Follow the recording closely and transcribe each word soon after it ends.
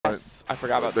Yes, I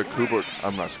forgot about the Kubo.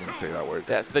 I'm not going to say that word.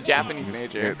 Yes, the Japanese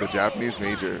major. Yeah, the Japanese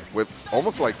major with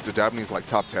almost like the Japanese like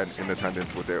top 10 in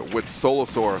attendance with solo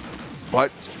Sora,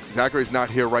 but Zachary's not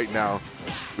here right now.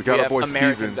 We got our boy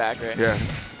American Steven. Zachary. Yeah,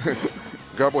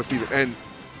 we got our boy Steven. And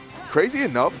crazy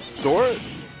enough, Sora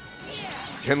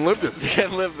can live this.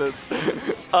 Can live this.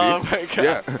 Oh my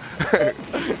god. Yeah.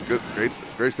 Good,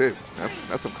 great save.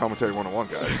 That's some commentary 101,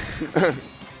 guys.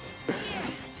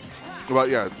 But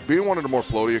yeah, being one of the more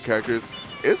floatier characters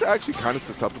is actually kind of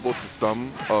susceptible to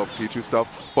some of Pichu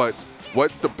stuff. But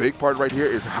what's the big part right here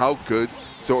is how good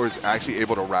Sora is actually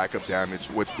able to rack up damage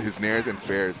with his nairs and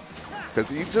fairs. Because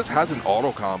he just has an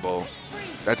auto combo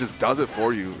that just does it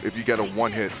for you if you get a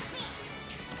one hit.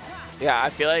 Yeah, I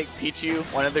feel like Pichu,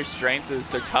 one of their strengths is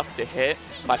they're tough to hit.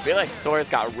 But I feel like Sora's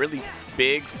got really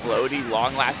big, floaty,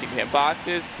 long-lasting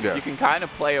hitboxes. Yeah. You can kind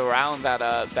of play around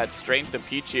that strength of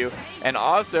Pichu. And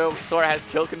also, Sora has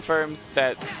kill confirms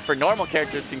that for normal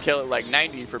characters can kill it like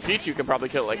 90. For Pichu, can probably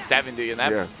kill it like 70. And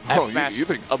that F-Smash you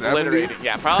think obliterated. 70?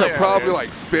 Yeah, probably. Probably like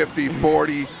 50,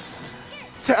 40.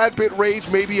 Tad bit rage,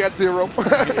 maybe at 0.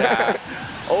 Yeah.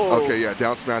 Oh. Okay, yeah,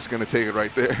 down smash gonna take it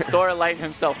right there. Sora light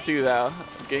himself too, though,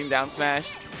 getting down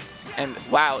smashed. And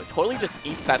wow, it totally just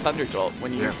eats that Thunder Jolt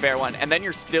when you fair one. And then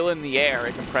you're still in the air.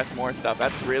 It can press more stuff.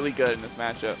 That's really good in this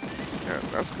matchup. Yeah,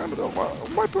 that's kind of dope. I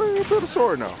might play a bit of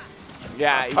Sora now.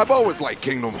 Yeah. I've always liked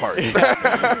Kingdom Hearts.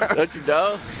 Don't you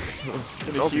know?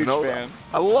 I'm a huge fan.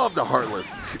 I love the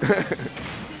Heartless.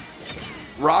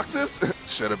 Roxas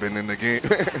should have been in the game.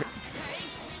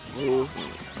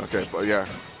 Okay, but yeah.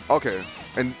 Okay,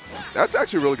 and that's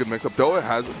actually a really good mix-up. Though it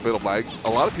has a bit of lag, a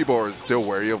lot of people are still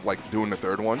wary of like doing the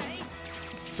third one.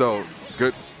 So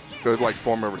good like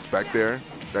form of respect there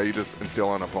that you just instill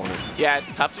on an opponent. Yeah,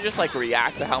 it's tough to just like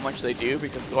react to how much they do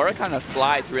because Sora kind of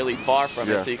slides really far from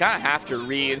it. So you kind of have to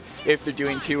read if they're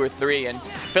doing 2 or 3. And I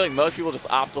feel like most people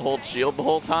just opt to hold shield the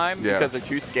whole time because they're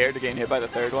too scared to get hit by the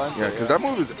third one. Yeah, because that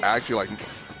move is actually like,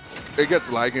 it gets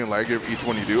laggy and laggier each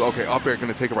one you do. Okay, up air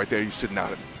gonna take it right there. You should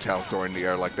not challenge Sora in the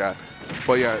air like that.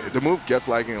 But yeah, the move gets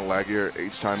laggy and laggier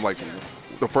each time. Like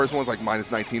the first one's like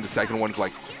 -19, the second one's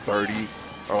like 30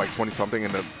 or like 20 something,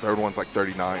 and the third one's like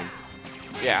 39.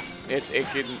 Yeah, it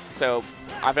can. So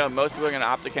I feel like most people are gonna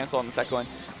opt to cancel on the second one.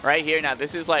 Right here now,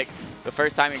 this is like the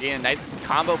first time you're getting a nice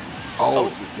combo.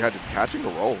 Just catching the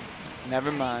roll.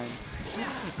 Never mind.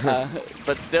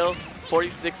 But still,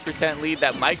 46% lead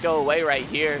that might go away right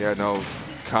here. Yeah, no,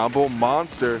 combo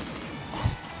monster.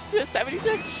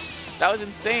 76. That was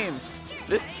insane.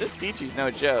 This Pichu's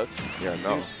no joke. Yeah,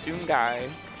 no. Sumgai.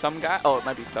 Some guy. Oh, it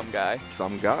might be some guy.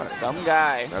 Some guy. Some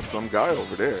guy. That's some guy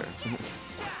over there.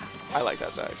 I like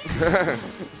that tag.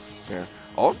 Yeah.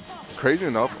 Also, crazy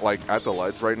enough, like at the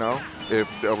ledge right now, if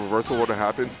the reversal were to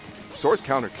happen, Sora's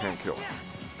counter can't kill.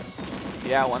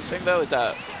 Yeah, one thing though is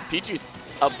Pichu's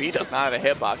up B does not have a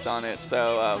hitbox on it,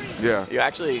 so you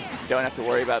actually don't have to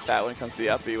worry about that when it comes to the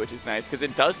up B, which is nice because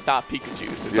it does stop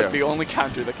Pikachu's. It's like the only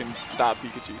counter that can stop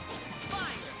Pikachu's.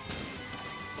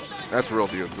 That's real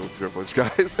DSO privilege,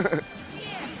 guys.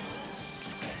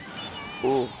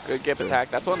 Ooh, good gip attack.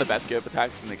 That's one of the best gip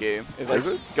attacks in the game. It is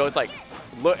it? Goes like,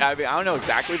 look, I mean, I don't know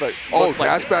exactly, but looks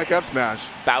dash back F smash.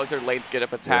 Bowser length get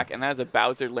up attack, and that is a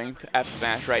Bowser length F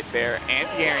smash right there.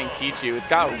 Anti-airing Pichu. It's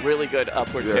got a really good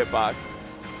upwards hitbox.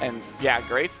 And yeah,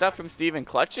 great stuff from Steven.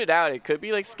 Clutched it out. It could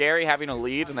be like scary having a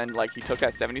lead, and then like he took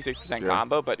that 76%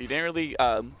 combo, but he didn't really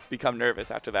become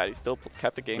nervous after that. He still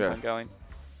kept the game plan going.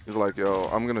 He's like, yo,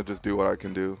 I'm gonna just do what I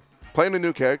can do. Playing a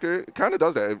new character, it kind of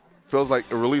does that. It feels like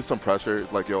it relieves some pressure.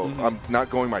 It's like, yo, I'm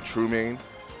not going my true main,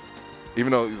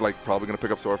 even though he's like probably gonna pick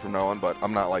up Sora from now on. But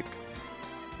I'm not like,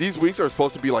 these weeks are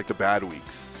supposed to be like the bad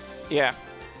weeks. Yeah.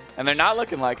 And they're not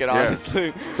looking like it,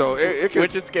 honestly. So it could,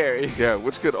 which is scary. Yeah,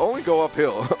 which could only go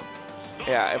uphill.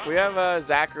 Yeah, if we have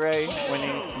Zachary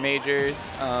winning majors,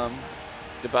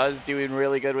 DeBuzz doing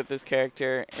really good with this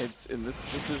character.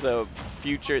 This is a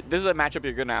future. This is a matchup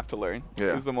you're gonna have to learn. Yeah.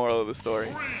 This is the moral of the story.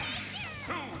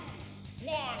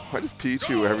 Why does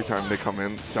Pichu every time they come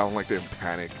in sound like they're in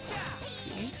panic?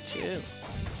 Pichu.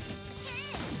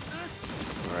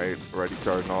 All right, already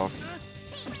starting off.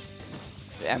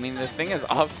 I mean, the thing is,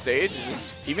 off stage,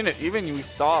 just even we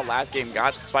saw last game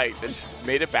got spiked and just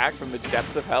made it back from the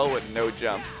depths of hell with no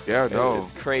jump. Yeah, no.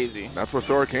 It's crazy. That's where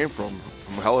Sora came from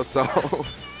hell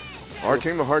itself. Or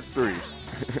Kingdom Hearts 3.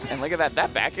 And look at that.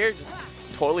 That back air just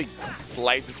totally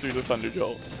slices through the Thunder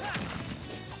Jolt.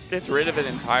 Gets rid of it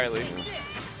entirely.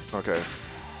 Okay.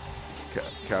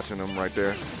 Catching him right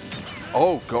there.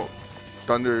 Oh, go.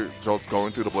 Thunder Jolt's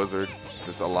going through the Blizzard.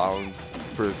 Just allowing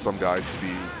for some guy to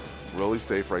be really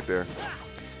safe right there.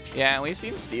 Yeah, and we've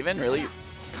seen Steven really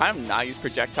kind of not use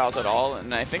projectiles at all,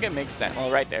 and I think it makes sense.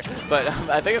 Well, right there. But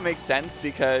I think it makes sense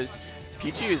because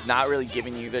Pichu is not really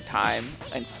giving you the time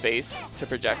and space to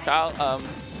projectile.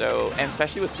 And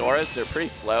especially with Soras, they're pretty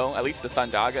slow, at least the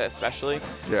Thundaga especially.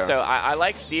 Yeah. So I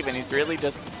like Steven. He's really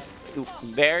just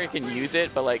there, he can use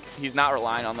it, but like he's not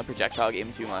relying on the projectile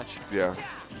game too much. Yeah.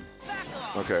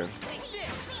 Okay.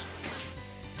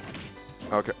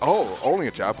 Okay. Oh, only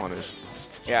a jab punish.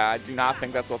 Yeah, I do not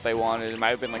think that's what they wanted. It might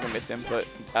have been like a misinput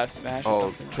F smash or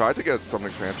something. Tried to get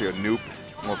something fancy, a nuke,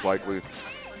 most likely.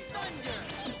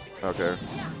 Okay.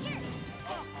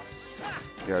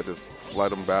 Yeah, just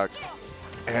let him back.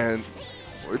 And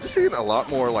we're just seeing a lot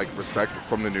more like respect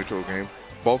from the neutral game.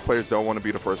 Both players don't want to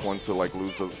be the first one to like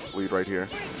lose the lead right here.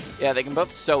 Yeah, they can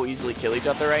both so easily kill each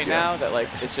other right now that like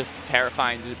it's just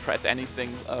terrifying to press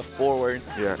anything forward.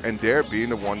 Yeah, and Dare being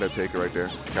the one that take it right there,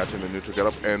 catching the neutral get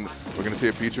up, and we're gonna see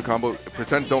a Pichu combo.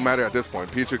 Percent don't matter at this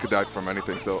point. Pichu could die from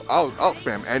anything, so I'll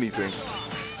spam anything.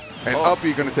 And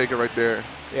Uppy gonna take it right there.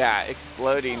 Yeah,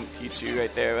 exploding Pichu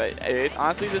right there. But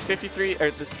honestly, this 53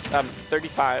 or this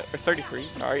 35 or 33,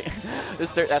 sorry,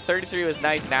 that 33 was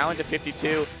nice. Now into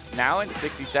 52, now into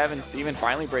 67. Steven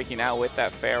finally breaking out with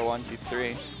that fair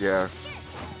 1-2-3. Yeah,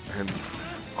 and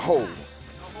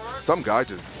some guy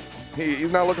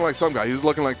he's not looking like some guy. He's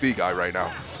looking like the guy right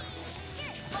now.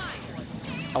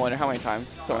 I wonder how many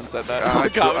times someone said that.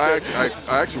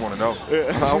 I actually want to know.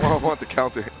 I want the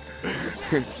counter.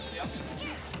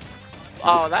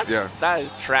 Oh, that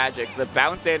is tragic. The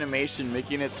bounce animation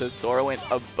making it so Sora went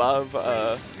above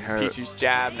Pichu's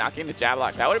jab, knocking the jab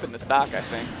lock. That would have been the stock, I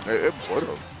think. It would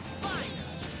have.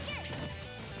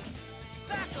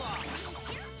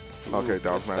 Okay,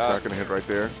 down smash not gonna hit right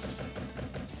there.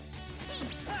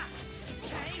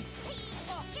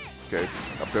 Okay,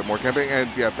 a bit more camping, and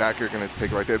yeah, back air gonna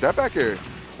take it right there. That back air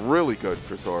really good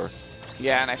for Sora.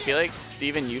 Yeah, and I feel like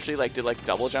Steven usually did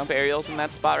double jump aerials in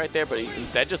that spot right there, but he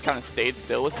instead just kind of stayed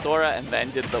still with Sora and then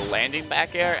did the landing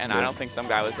back air, and I don't think some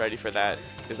guy was ready for that,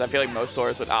 because I feel like most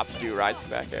Soras would opt to do rising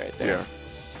back air right there. Yeah,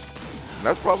 and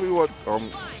that's probably what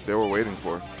they were waiting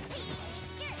for.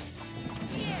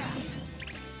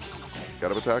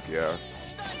 Got up attack, yeah.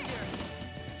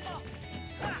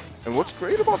 And what's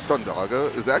great about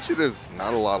Thundaga is actually there's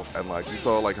not a lot of end lag. You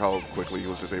saw like how quickly he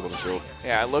was just able to shield.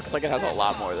 Yeah, it looks like it has a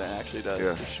lot more than it actually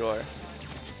does, for sure.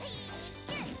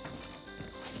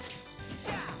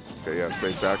 Okay, yeah,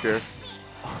 space back here.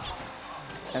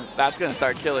 And that's going to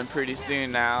start killing pretty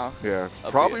soon now. Yeah,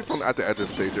 probably from at the edge of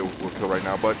the stage it will kill right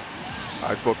now, but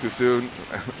I spoke too soon.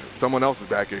 Someone else is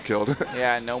back here killed.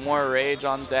 Yeah, no more rage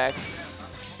on deck.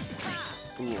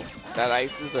 Ooh, that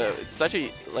ice is it's such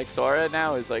a, like Sora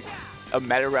now is like a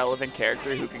meta-relevant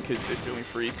character who can consistently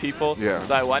freeze people. Yeah.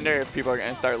 So I wonder if people are going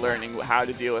to start learning how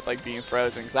to deal with like being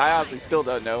frozen, because I honestly still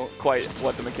don't know quite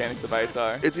what the mechanics of ice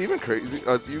are. It's even crazy.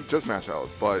 You just mash out,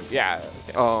 but yeah.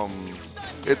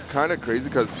 it's kind of crazy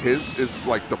because his is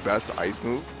like the best ice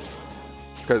move.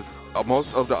 Because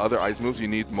most of the other ice moves you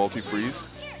need multi-freeze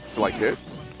to like hit,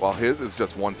 while his is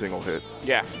just one single hit.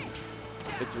 Yeah.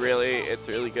 It's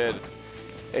really good.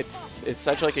 It's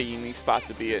such like a unique spot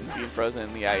to be in, being frozen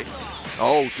in the ice.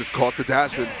 Oh, just caught the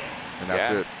dash and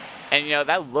that's it. And you know,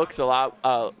 that looks a lot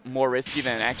more risky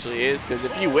than it actually is, because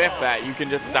if you whiff that, you can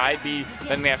just side B,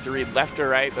 then they have to read left or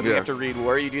right, then they have to read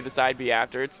where you do the side B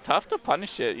after. It's tough to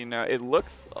punish it, you know. It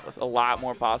looks a lot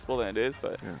more possible than it is,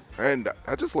 but and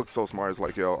that just looks so smart. It's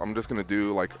like, yo, I'm just gonna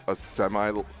do like a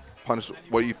semi-punish,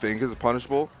 what you think is a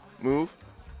punishable move,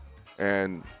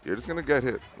 and you're just gonna get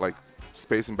hit. Like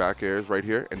space and back airs right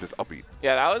here and just up-beat.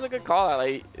 Yeah, that was a good call.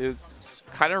 Like, it was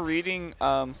kind of reading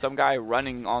some guy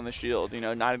running on the shield, you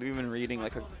know, not even reading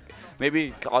like a,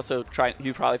 maybe also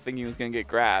he probably thinking he was going to get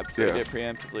grabbed, so he did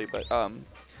preemptively, but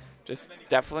just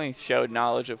definitely showed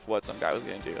knowledge of what some guy was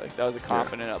going to do. Like, that was a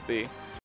confident up B.